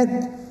Goh,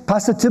 met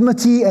Pastor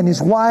Timothy and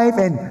his wife,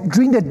 and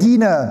during the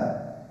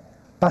dinner,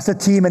 Pastor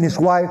Tim and his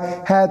wife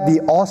had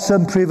the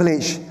awesome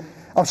privilege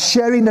of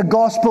sharing the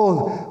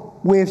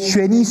gospel with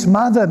Shweni's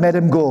mother,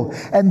 Madam Goh.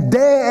 And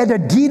there at the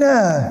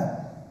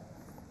dinner,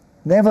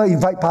 never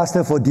invite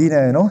pastor for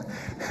dinner, you know.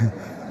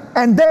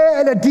 And there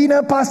at the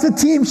dinner, Pastor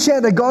Tim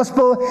shared the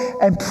gospel,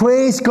 and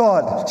praise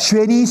God,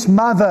 Shweni's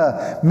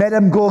mother,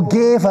 Madam Goh,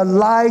 gave her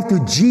life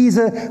to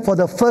Jesus for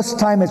the first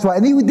time as well.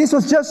 And this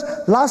was just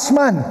last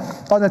month,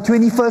 on the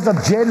 21st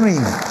of January.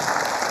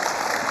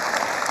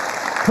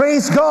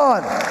 Praise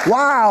God.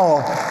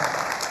 Wow.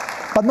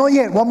 But not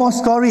yet. One more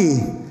story.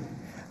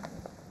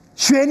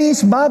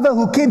 Shweni's mother,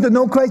 who came to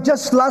know Christ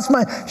just last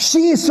month,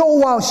 she is so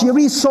wow. She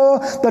already saw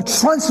the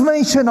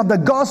transformation of the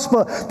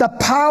gospel, the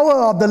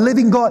power of the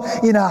living God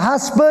in her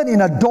husband,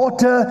 in her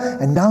daughter,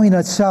 and now in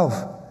herself.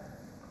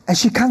 And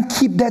she can't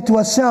keep that to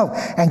herself.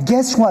 And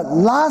guess what?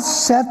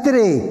 Last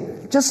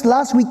Saturday, just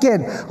last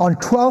weekend, on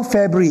 12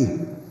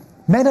 February,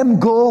 Madam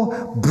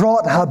Goh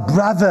brought her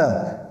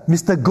brother,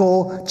 Mr.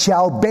 Goh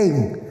Chiao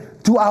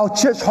Beng, to our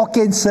church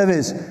Hokkien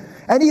service.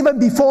 And even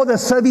before the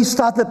service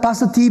started,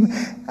 Pastor Tim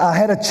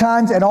had a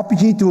chance and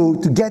opportunity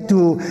to get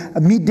to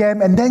meet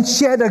them and then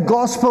share the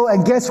gospel.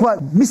 And guess what?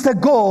 Mr.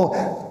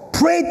 Goh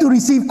prayed to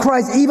receive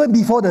Christ even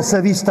before the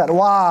service started.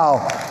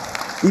 Wow.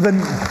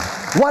 Even,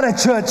 what a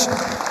church.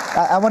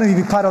 I want to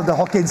be part of the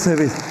Hokkien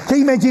service. Can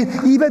you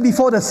imagine? Even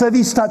before the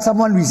service starts,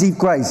 someone received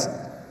Christ.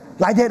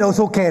 Like that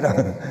also can.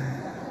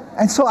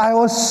 And so I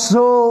was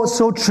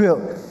so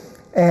thrilled.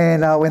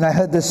 And when I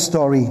heard this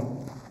story,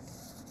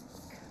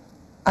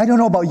 I don't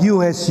know about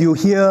you as you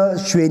hear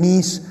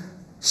Shweni's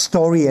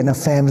story and her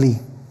family.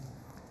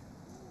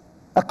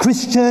 A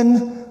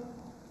Christian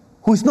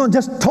who's not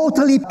just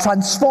totally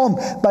transformed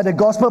by the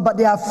gospel, but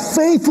they are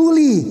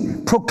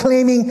faithfully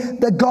proclaiming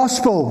the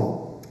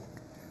gospel.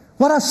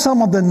 What are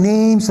some of the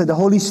names that the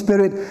Holy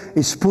Spirit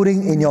is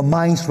putting in your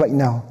minds right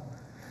now?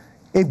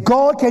 If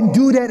God can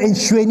do that in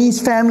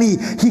Shweni's family,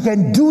 He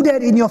can do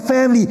that in your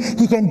family.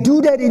 He can do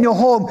that in your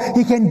home.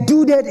 He can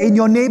do that in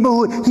your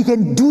neighborhood. He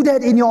can do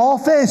that in your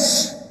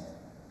office.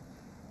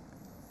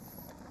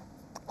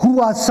 Who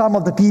are some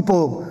of the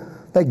people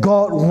that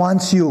God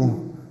wants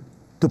you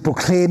to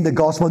proclaim the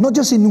gospel? Not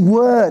just in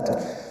word,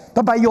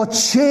 but by your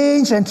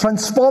changed and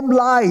transformed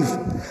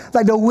life,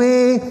 like the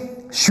way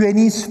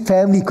Shweni's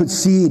family could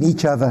see in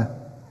each other.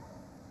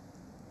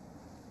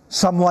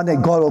 Someone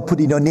that God will put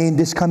in your name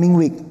this coming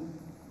week,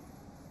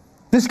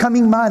 this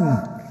coming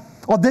month,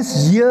 or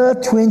this year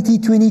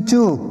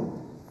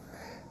 2022,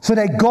 so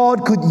that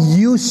God could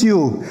use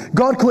you,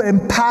 God could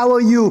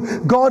empower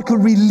you, God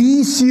could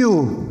release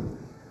you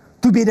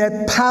to be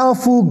that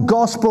powerful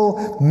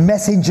gospel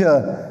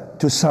messenger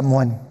to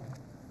someone.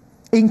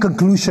 In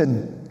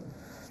conclusion,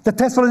 the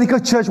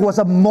Thessalonian church was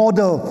a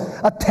model,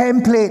 a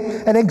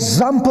template, an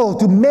example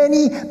to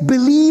many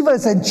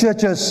believers and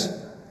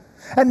churches.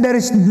 And there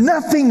is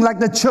nothing like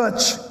the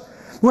church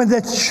when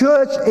the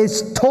church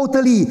is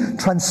totally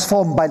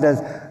transformed by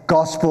the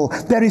gospel.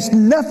 There is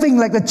nothing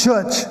like the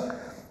church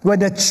when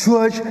the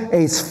church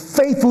is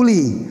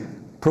faithfully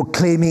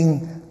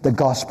proclaiming the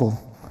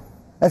gospel.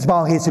 Let's bow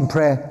our heads in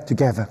prayer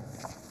together.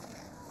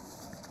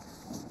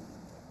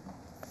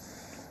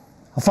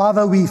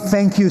 Father, we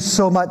thank you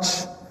so much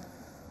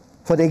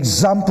for the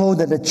example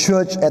that the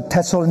church at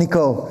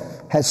Thessalonica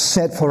has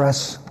set for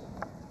us.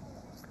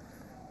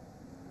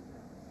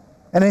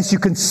 And as you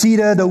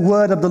consider the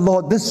word of the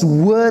Lord, this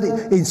word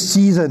in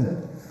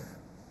season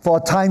for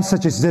a time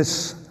such as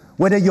this,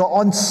 whether you're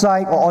on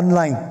site or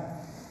online,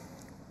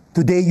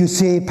 today you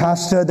say,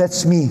 Pastor,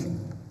 that's me.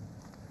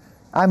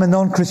 I'm a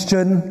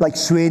non-Christian like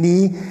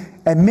Shweni,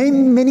 and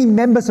many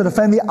members of the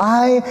family.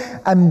 I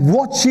am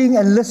watching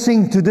and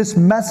listening to this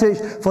message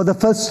for the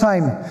first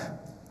time.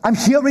 I'm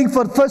hearing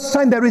for the first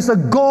time there is a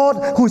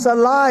God who's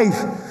alive,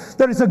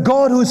 There is a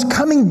God who is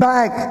coming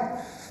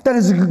back. There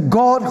is a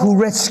God who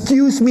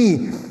rescues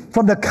me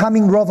from the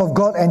coming wrath of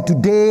God. And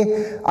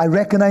today, I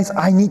recognize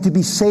I need to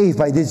be saved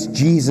by this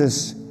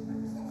Jesus.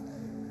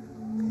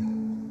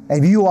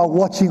 And you are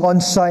watching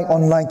on-site,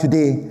 online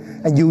today,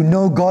 and you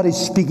know God is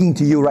speaking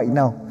to you right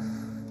now.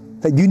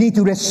 That you need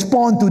to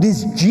respond to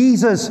this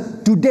Jesus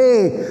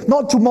today,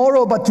 not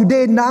tomorrow, but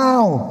today,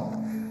 now.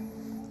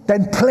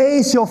 Then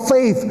place your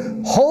faith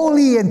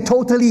wholly and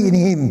totally in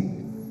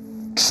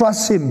Him.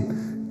 Trust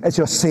Him as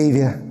your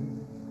Savior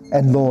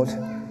and Lord.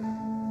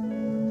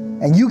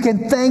 And you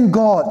can thank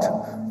God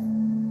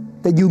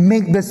that you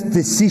make this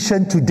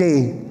decision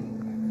today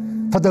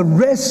for the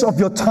rest of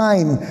your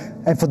time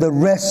and for the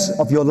rest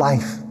of your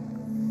life.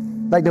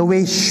 Like the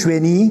way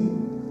Xueni,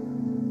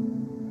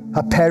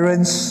 her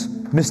parents,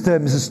 Mr.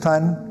 and Mrs.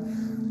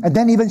 Tan, and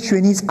then even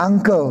Xueni's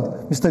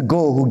uncle, Mr.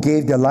 Goh, who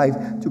gave their life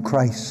to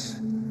Christ.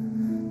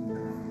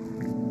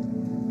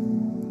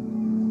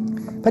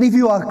 But if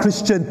you are a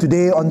Christian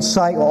today, on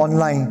site or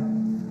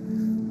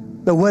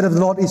online, the word of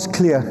the Lord is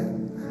clear.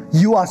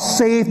 You are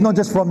saved not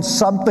just from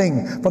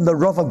something, from the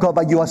wrath of God,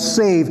 but you are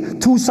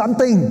saved to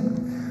something.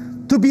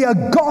 To be a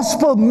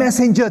gospel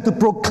messenger, to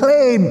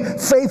proclaim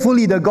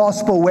faithfully the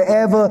gospel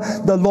wherever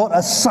the Lord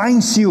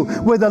assigns you,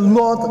 where the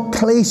Lord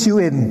places you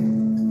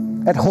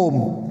in, at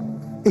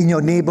home, in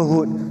your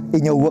neighborhood,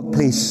 in your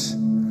workplace.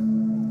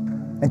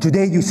 And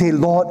today you say,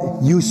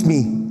 Lord, use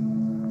me.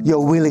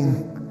 You're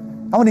willing.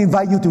 I want to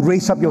invite you to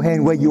raise up your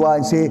hand where you are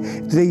and say,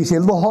 today you say,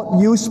 Lord,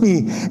 use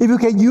me. If you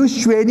can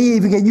use Xueni,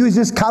 if you can use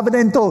this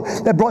covenantal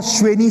that brought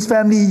Xueni's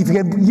family, if you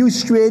can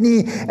use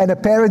Xueni and the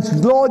parents,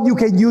 Lord, you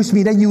can use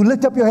me. Then you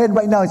lift up your hand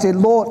right now and say,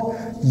 Lord,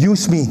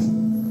 use me.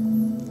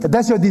 If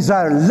that's your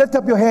desire, lift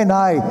up your hand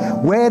high.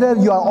 Whether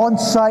you are on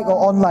site or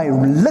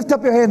online, lift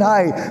up your hand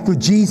high to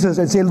Jesus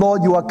and say,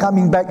 Lord, you are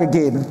coming back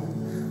again.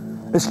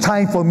 It's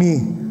time for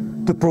me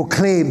to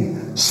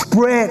proclaim,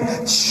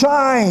 spread,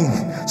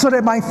 shine, so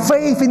that my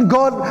faith in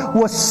God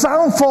will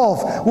sound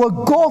forth,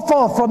 will go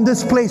forth from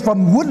this place,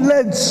 from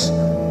Woodlands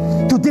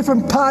to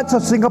different parts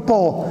of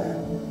Singapore,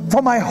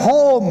 from my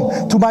home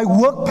to my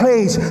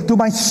workplace to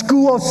my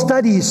school of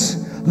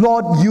studies.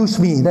 Lord, use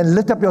me. Then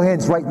lift up your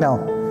hands right now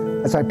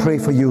as I pray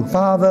for you.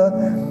 Father,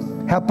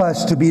 help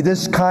us to be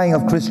this kind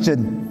of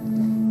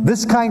Christian,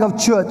 this kind of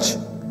church,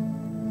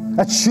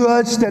 a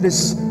church that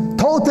is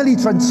totally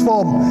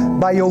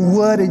transformed by your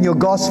word and your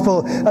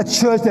gospel, a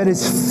church that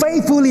is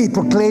faithfully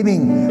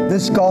proclaiming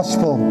this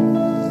gospel.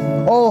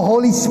 Oh,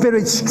 Holy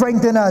Spirit,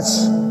 strengthen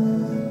us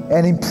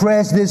and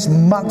impress these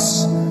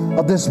marks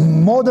of this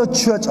model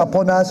church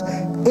upon us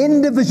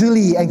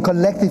individually and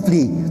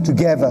collectively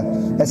together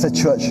as a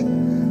church,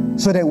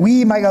 so that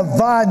we might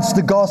advance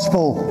the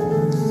gospel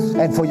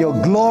and for your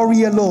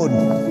glory alone,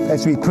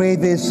 as we pray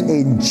this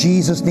in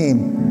Jesus'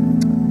 name.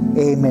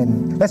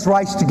 Amen. Let's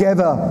rise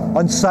together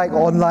on site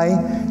or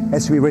online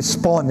as we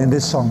respond in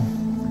this song.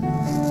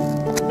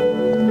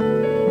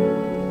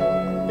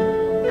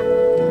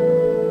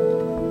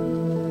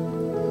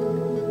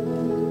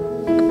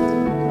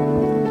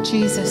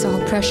 Jesus, our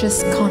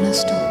precious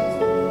cornerstone.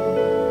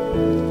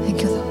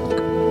 Thank you, Lord.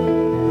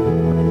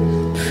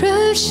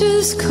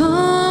 Precious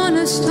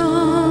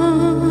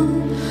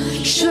cornerstone,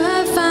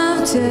 sure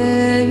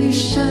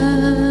foundation,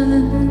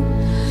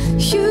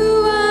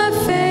 you are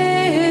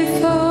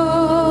faithful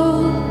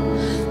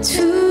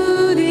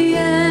to the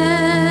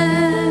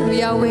end.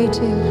 We are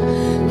waiting.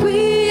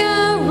 We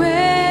are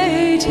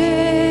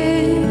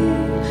waiting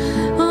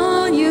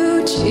on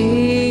you,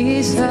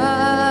 Jesus.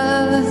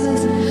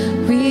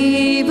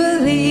 We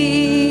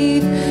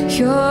believe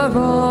you're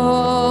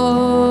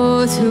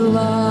all to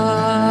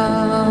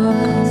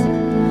us.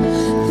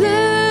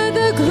 Let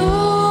the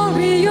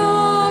glory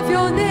of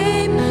your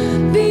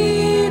name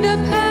be the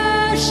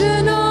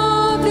passion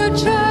of your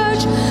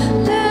church.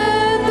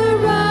 Let the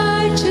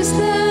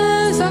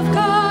righteousness of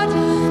God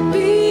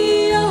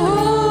be a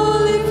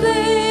holy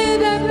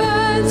flame that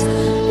burns.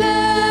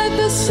 Let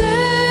the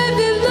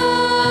saving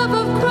love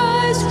of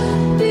Christ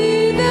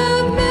be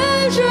the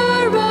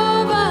measure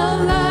of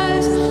our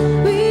lives.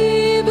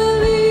 We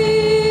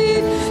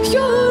believe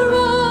you're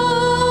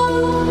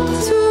all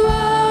to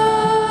us.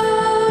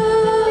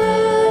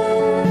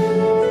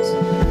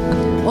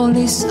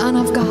 Only Son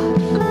of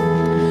God,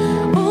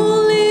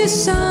 only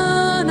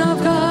Son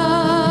of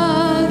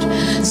God,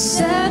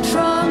 sent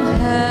from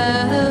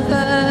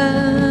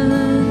heaven,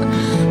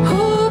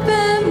 hope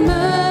and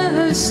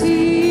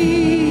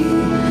mercy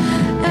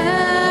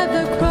at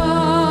the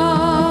cross.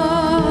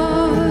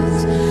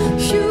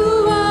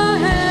 You are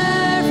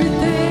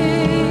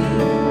everything.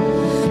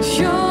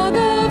 You're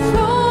the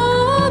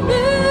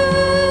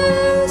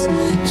promise.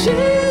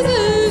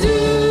 Jesus,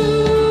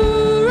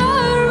 you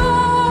are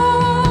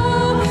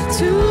all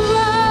to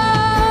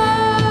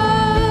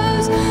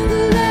us.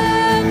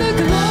 Let the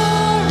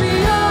glory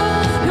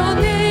of your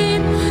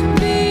name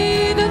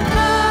be the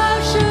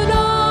passion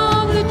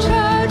of the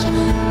church.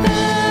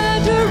 Let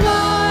the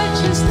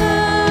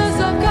righteousness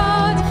of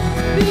God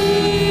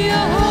be a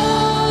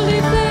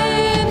holy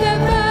flame that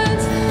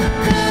burns.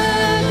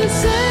 Let the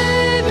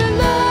saving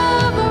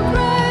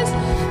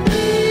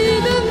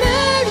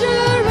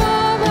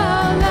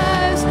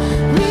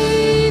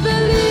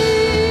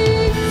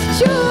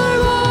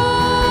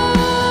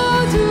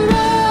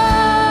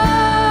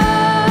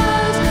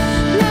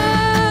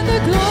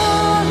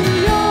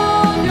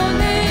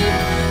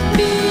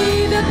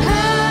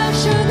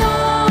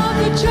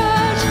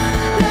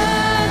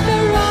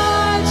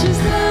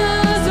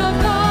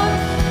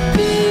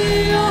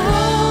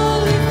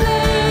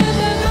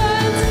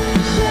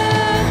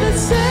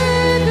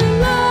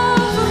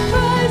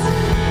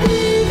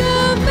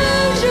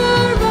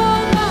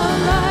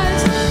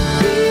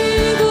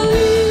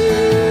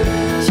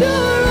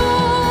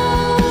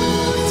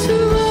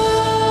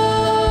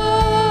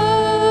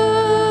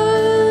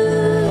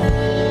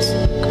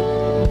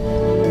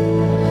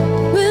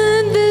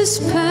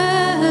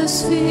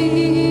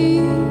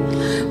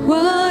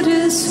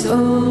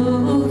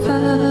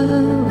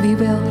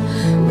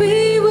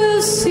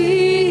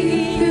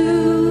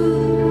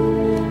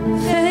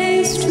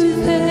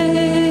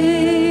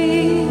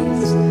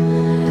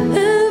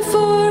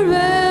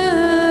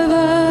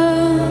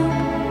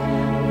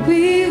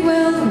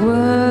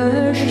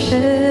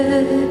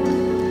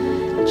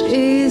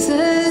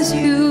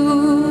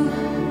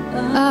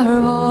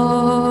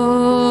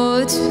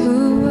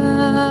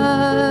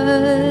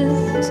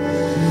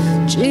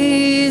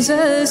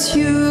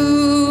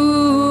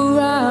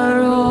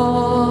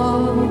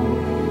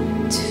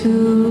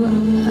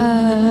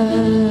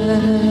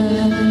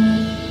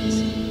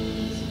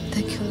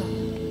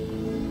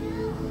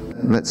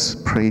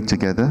pray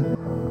together.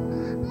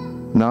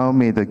 Now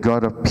may the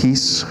God of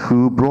peace,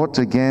 who brought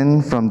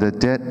again from the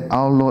dead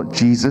our Lord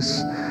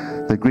Jesus,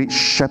 the great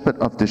shepherd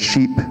of the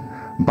sheep,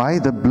 by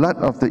the blood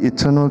of the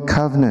eternal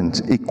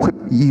covenant, equip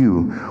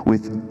you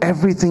with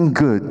everything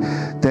good,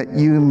 that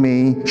you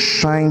may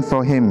shine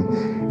for him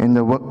in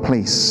the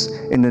workplace,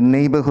 in the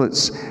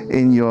neighborhoods,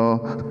 in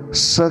your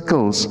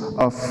circles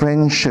of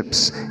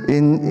friendships,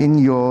 in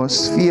your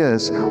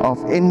spheres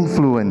of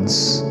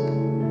influence.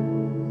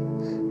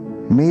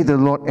 May the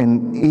Lord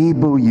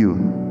enable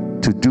you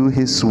to do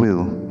his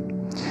will,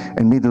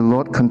 and may the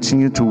Lord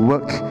continue to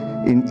work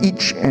in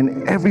each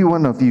and every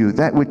one of you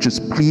that which is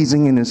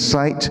pleasing in his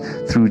sight,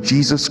 through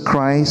Jesus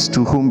Christ,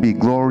 to whom be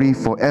glory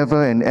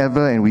forever and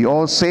ever. And we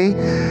all say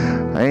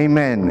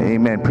amen.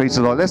 Amen. Praise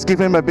the Lord. Let's give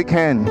him a big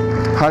hand.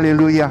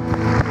 Hallelujah.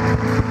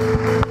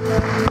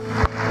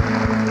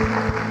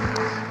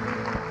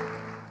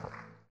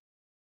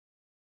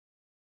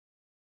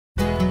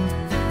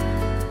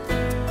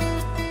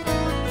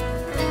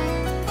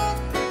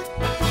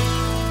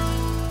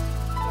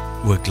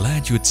 We're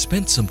glad you had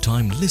spent some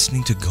time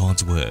listening to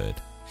God's Word,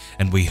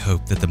 and we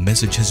hope that the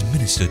message has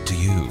ministered to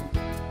you.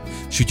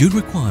 Should you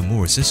require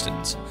more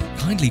assistance,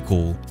 kindly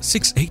call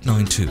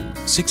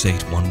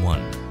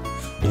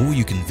 6892-6811, or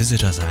you can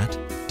visit us at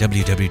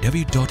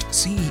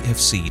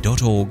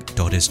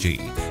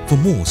www.cefc.org.sg for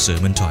more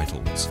sermon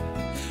titles.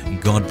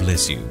 God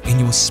bless you in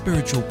your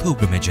spiritual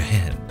pilgrimage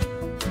ahead.